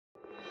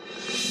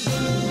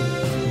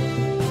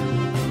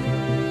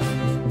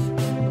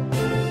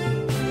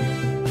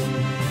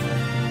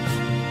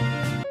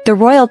The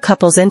royal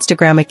couple's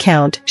Instagram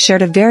account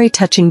shared a very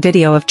touching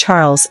video of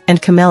Charles and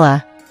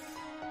Camilla.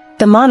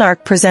 The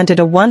monarch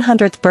presented a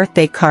 100th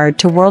birthday card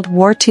to World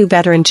War II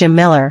veteran Jim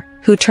Miller,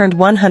 who turned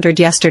 100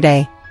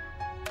 yesterday.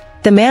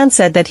 The man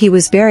said that he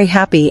was very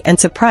happy and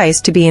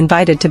surprised to be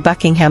invited to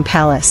Buckingham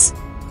Palace.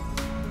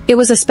 "It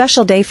was a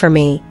special day for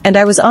me, and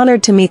I was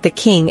honored to meet the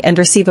king and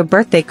receive a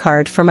birthday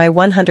card for my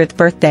 100th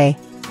birthday.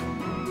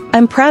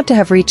 I'm proud to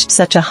have reached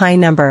such a high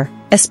number,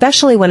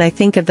 especially when I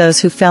think of those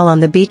who fell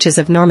on the beaches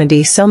of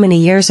Normandy so many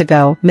years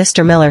ago,"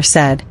 Mr. Miller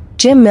said.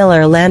 Jim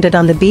Miller landed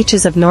on the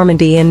beaches of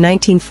Normandy in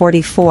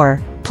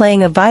 1944,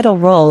 playing a vital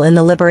role in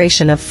the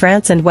liberation of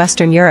France and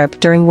Western Europe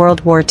during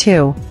World War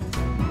II.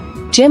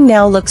 Jim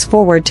now looks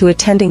forward to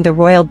attending the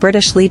Royal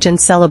British Legion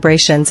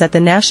celebrations at the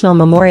National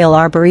Memorial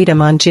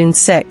Arboretum on June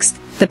 6,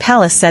 the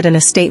palace said in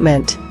a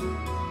statement.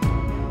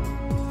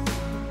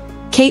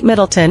 Kate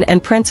Middleton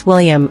and Prince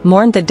William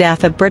mourned the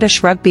death of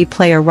British rugby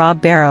player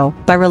Rob Barrow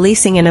by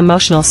releasing an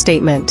emotional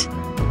statement.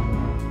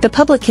 The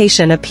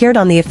publication appeared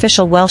on the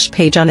official Welsh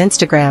page on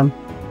Instagram.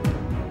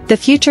 The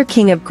future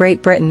King of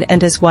Great Britain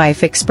and his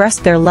wife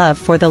expressed their love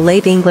for the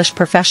late English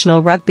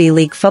professional rugby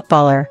league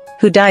footballer,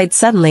 who died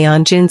suddenly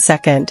on June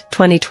 2,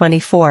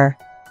 2024.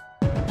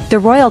 The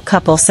royal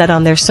couple said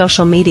on their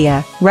social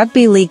media,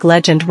 "Rugby league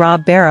legend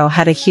Rob Barrow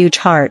had a huge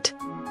heart.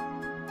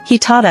 He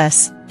taught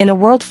us, in a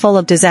world full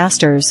of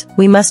disasters,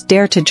 we must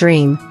dare to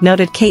dream,"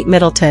 noted Kate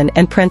Middleton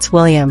and Prince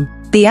William.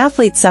 The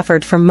athlete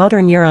suffered from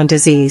motor neuron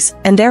disease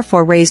and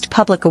therefore raised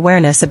public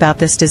awareness about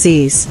this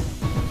disease.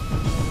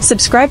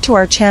 Subscribe to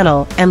our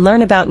channel and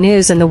learn about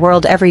news in the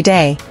world every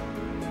day.